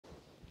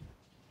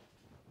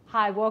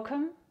Hi,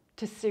 welcome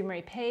to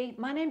Maree.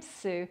 My name's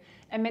Sue,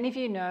 and many of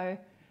you know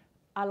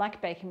I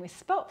like baking with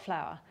spelt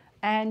flour,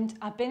 and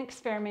I've been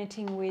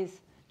experimenting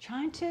with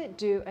trying to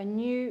do a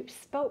new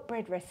spelt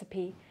bread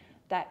recipe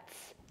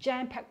that's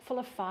jam-packed full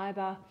of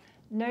fibre,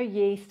 no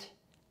yeast,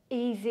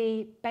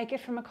 easy, bake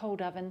it from a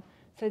cold oven.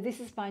 So this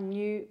is my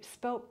new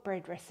spelt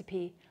bread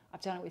recipe.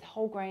 I've done it with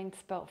whole grain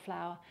spelt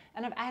flour,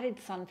 and I've added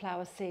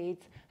sunflower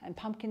seeds and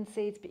pumpkin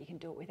seeds, but you can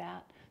do it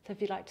without. So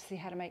if you'd like to see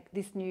how to make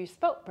this new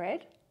spelt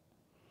bread,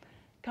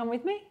 come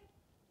with me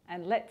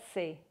and let's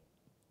see.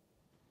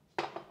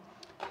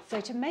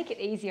 So to make it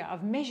easier,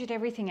 I've measured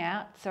everything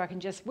out so I can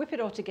just whip it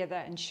all together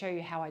and show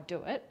you how I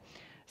do it.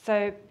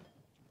 So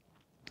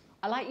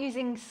I like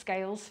using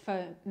scales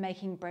for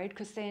making bread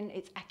because then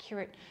it's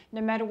accurate no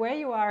matter where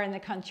you are in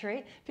the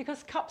country,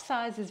 because cup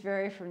sizes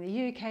vary from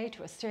the UK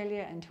to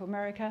Australia and to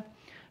America.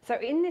 So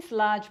in this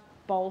large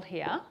bowl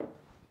here,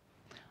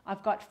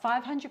 I've got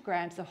 500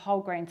 grams of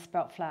whole grain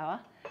spelt flour.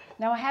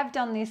 Now I have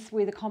done this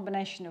with a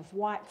combination of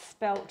white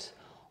spelt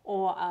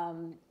or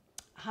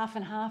half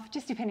and half,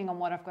 just depending on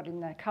what I've got in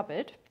the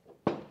cupboard.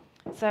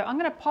 So I'm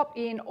going to pop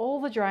in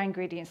all the dry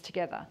ingredients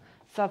together.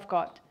 So I've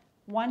got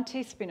 1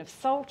 teaspoon of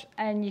salt,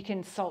 and you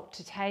can salt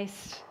to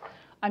taste.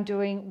 I'm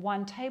doing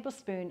 1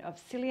 tablespoon of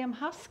psyllium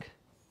husk.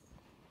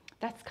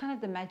 That's kind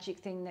of the magic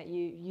thing that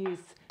you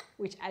use,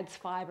 which adds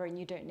fibre and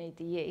you don't need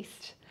the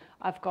yeast.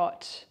 I've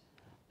got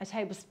a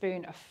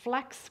tablespoon of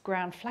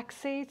ground flax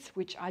seeds,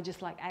 which I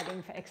just like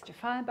adding for extra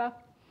fibre,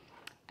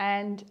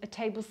 and a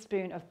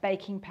tablespoon of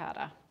baking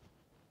powder.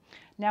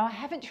 Now I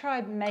haven't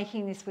tried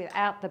making this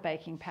without the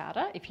baking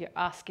powder, if you're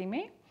asking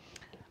me,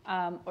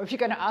 or if you're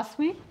going to ask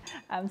me.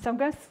 So I'm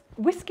going to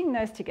whisking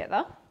those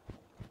together.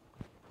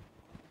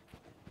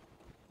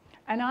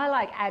 And I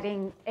like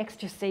adding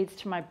extra seeds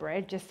to my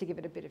bread just to give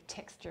it a bit of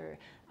texture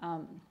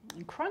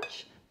and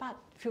crunch, but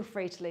feel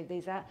free to leave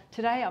these out.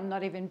 Today I'm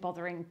not even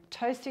bothering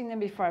toasting them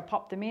before I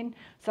pop them in.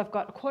 So I've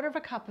got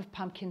 1/4 cup of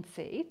pumpkin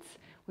seeds,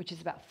 which is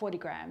about 40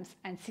 grams,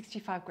 and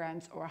 65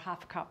 grams or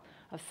 1/2 cup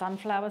of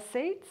sunflower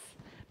seeds.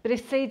 But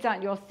if seeds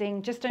aren't your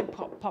thing, just don't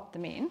pop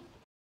them in.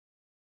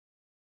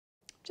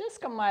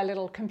 Just got my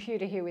little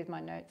computer here with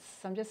my notes,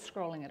 so I'm just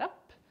scrolling it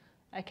up.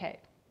 Okay.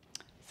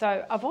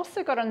 So I've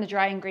also got on the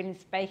dry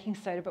ingredients baking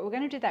soda, but we're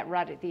going to do that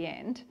right at the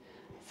end.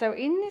 So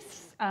in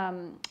this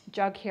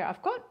jug here,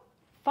 I've got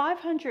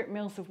 500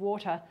 mils of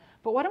water,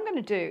 but what I'm going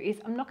to do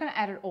is I'm not going to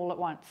add it all at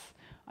once.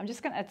 I'm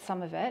just going to add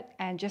some of it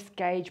and just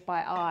gauge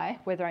by eye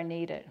whether I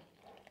need it.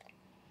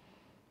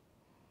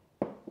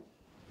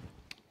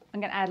 I'm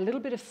going to add a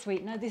little bit of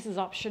sweetener. This is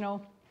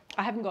optional.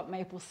 I haven't got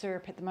maple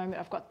syrup at the moment.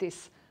 I've got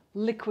this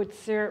liquid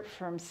syrup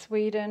from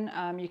Sweden.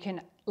 You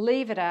can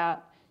leave it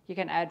out. You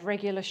can add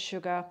regular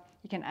sugar.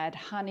 You can add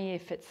honey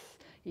if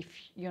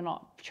you're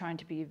not trying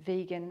to be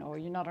vegan or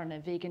you're not on a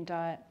vegan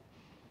diet.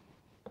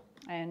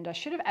 And I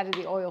should have added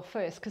the oil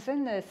first, because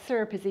then the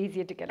syrup is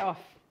easier to get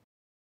off.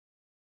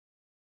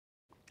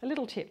 A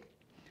little tip,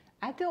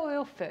 add the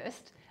oil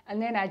first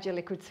and then add your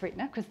liquid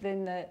sweetener, because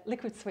then the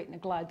liquid sweetener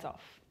glides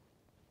off.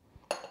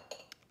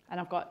 And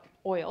I've got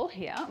oil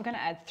here. I'm going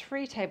to add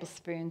 3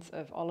 tablespoons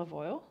of olive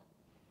oil.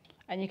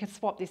 And you can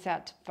swap this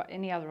out for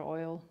any other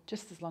oil,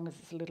 just as long as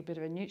it's a little bit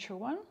of a neutral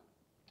one.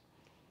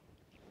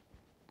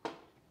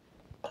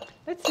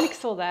 Let's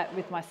mix all that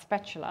with my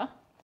spatula.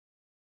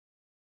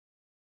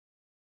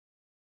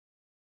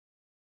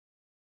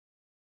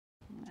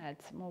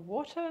 Add some more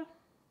water.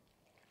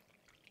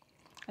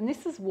 And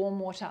this is warm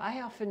water.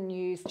 I often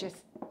use just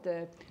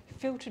the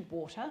filtered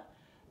water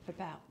for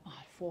about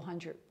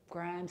 400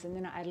 grams, and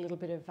then I add a little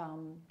bit of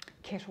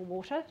kettle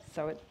water,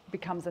 so it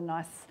becomes a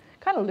nice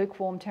kind of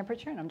lukewarm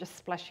temperature, and I'm just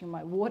splashing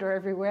my water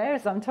everywhere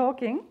as I'm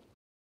talking.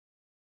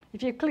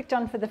 If you've clicked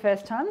on for the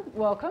first time,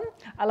 welcome.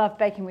 I love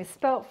baking with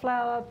spelt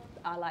flour.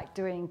 I like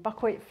doing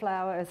buckwheat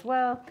flour as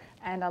well,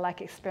 and I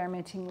like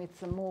experimenting with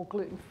some more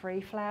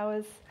gluten-free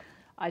flours.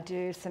 I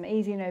do some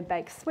easy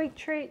no-bake sweet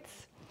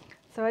treats.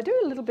 So I do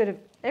a little bit of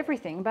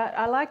everything, but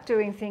I like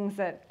doing things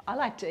that I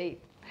like to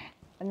eat,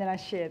 and then I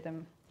share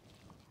them.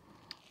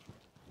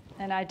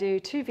 And I do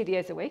 2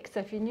 videos a week, so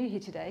if you're new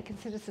here today,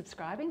 consider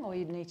subscribing. All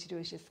you need to do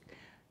is just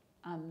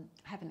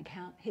have an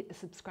account, hit the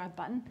subscribe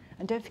button,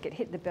 and don't forget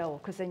hit the bell,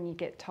 because then you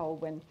get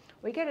told when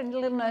we get a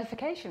little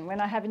notification when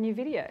I have a new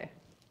video.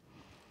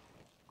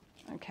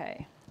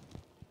 Okay.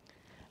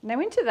 Now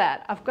into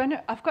that, I've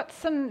got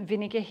some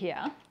vinegar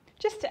here,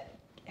 just to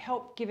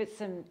help give it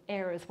some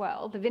air as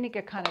well. The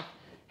vinegar kind of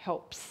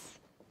helps.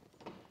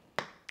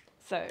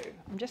 So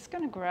I'm just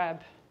going to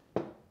grab,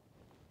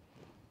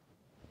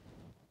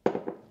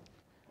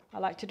 I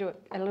like to do it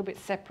a little bit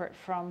separate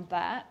from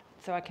that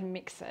so I can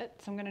mix it.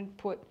 So I'm going to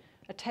put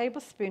a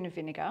tablespoon of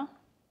vinegar.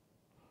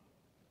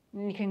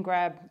 And you can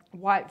grab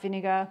white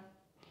vinegar.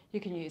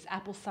 You can use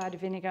apple cider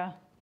vinegar.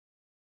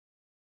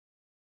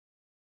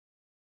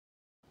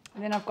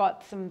 And then I've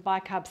got some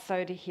bicarb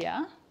soda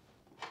here.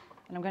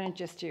 And I'm going to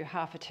just do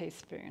 1/2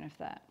 teaspoon of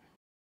that.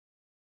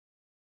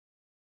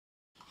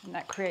 And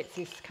that creates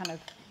this kind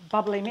of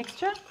bubbly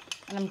mixture.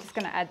 And I'm just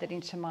going to add that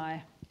into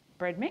my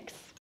bread mix.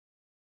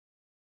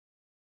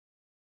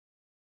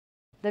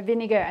 The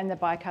vinegar and the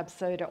bicarb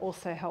soda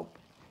also help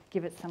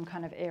give it some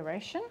kind of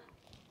aeration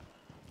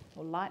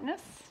or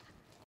lightness.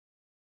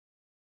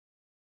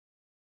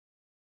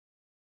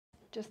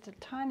 Just a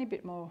tiny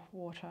bit more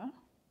water.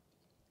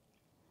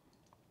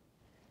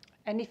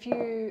 And if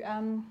you,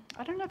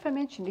 I don't know if I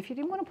mentioned, if you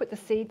didn't want to put the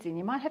seeds in,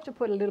 you might have to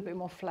put a little bit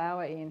more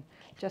flour in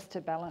just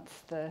to balance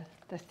the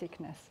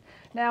thickness.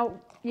 Now,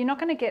 you're not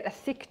going to get a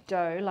thick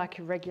dough like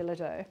a regular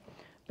dough,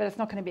 but it's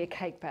not going to be a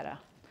cake batter.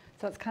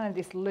 So it's kind of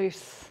this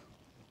loose.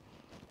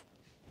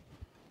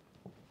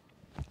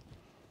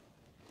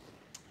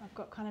 I've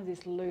got kind of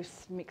this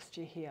loose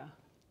mixture here,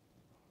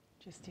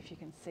 just if you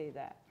can see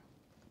that.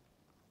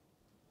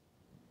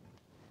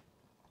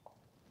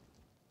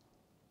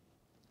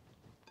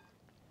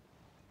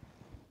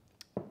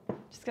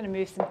 Just going to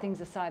move some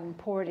things aside and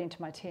pour it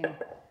into my tin.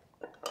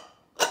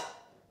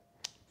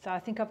 So I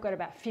think I've got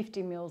about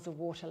 50 mils of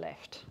water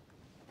left.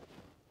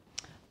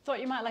 Thought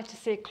you might like to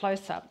see it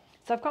close up.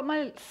 So I've got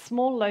my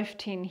small loaf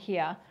tin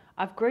here.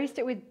 I've greased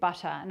it with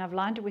butter and I've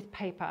lined it with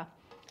paper,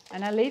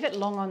 and I leave it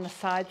long on the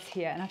sides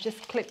here, and I've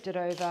just clipped it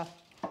over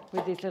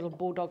with these little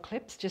bulldog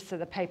clips just so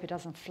the paper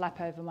doesn't flap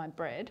over my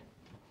bread.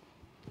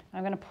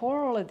 I'm going to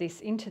pour all of this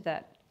into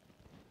that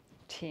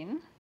tin.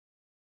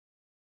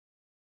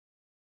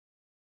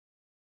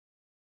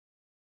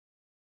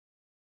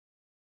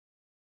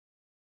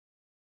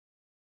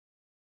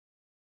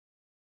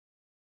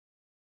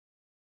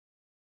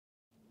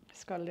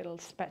 Just got a little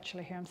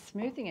spatula here. I'm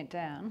smoothing it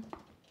down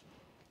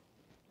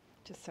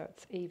just so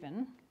it's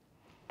even.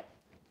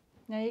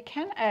 Now you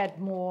can add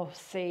more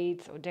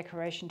seeds or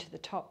decoration to the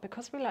top.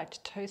 Because we like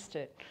to toast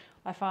it,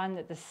 I find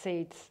that the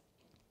seeds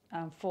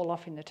fall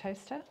off in the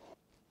toaster.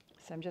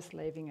 So I'm just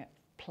leaving it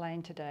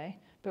plain today.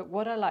 But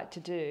what I like to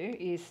do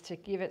is to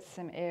give it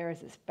some air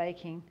as it's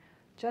baking,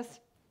 just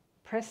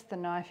press the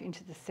knife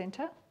into the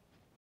center.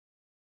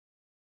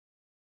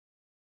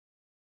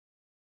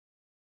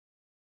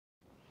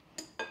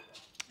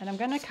 And I'm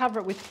going to cover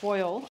it with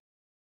foil.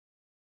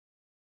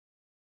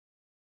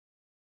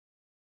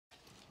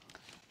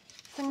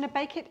 So I'm going to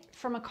bake it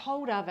from a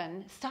cold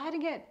oven,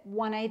 starting at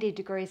 180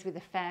 degrees with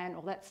a fan,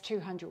 or that's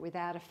 200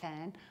 without a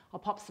fan. I'll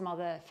pop some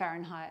other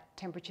Fahrenheit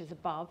temperatures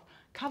above.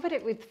 Covered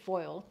it with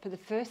foil for the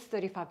first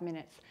 35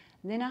 minutes.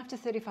 And then after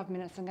 35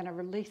 minutes, I'm going to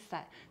release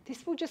that.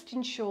 This will just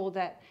ensure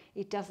that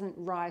it doesn't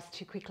rise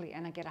too quickly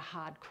and I get a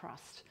hard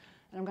crust.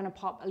 And I'm going to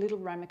pop a little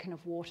ramekin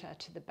of water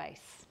to the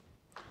base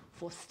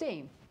for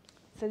steam.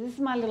 So this is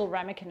my little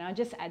ramekin. I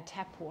just add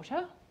tap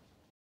water.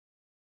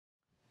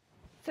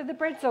 So the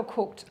bread's all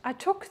cooked. I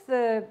took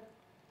the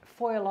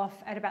foil off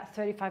at about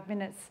 35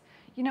 minutes.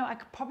 You know, I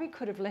probably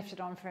could have left it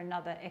on for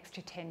another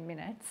extra 10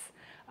 minutes.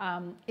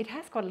 It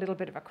has got a little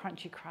bit of a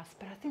crunchy crust,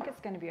 but I think it's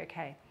going to be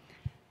okay.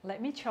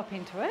 Let me chop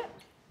into it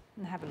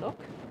and have a look.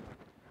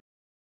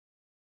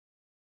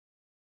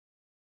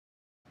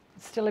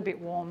 It's still a bit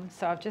warm,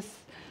 so I've just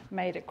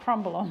made it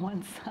crumble on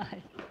one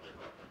side.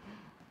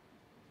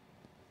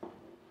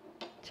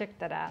 Check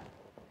that out.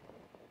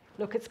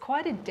 Look, it's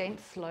quite a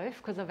dense loaf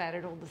because I've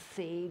added all the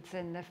seeds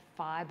and the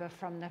fibre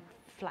from the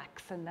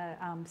flax and the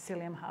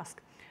psyllium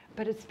husk,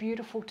 but it's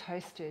beautiful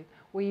toasted.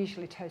 We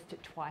usually toast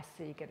it twice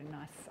so you get a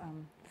nice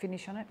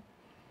finish on it.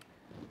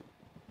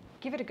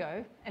 Give it a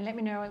go and let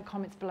me know in the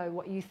comments below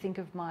what you think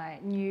of my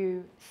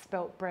new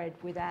spelt bread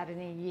without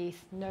any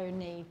yeast, no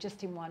knead,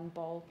 just in one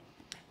bowl.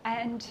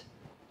 And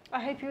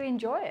I hope you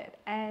enjoy it,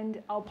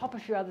 and I'll pop a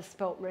few other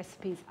spelt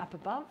recipes up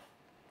above,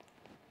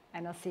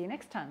 and I'll see you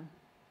next time.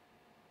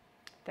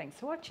 Thanks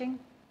for watching.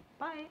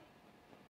 Bye.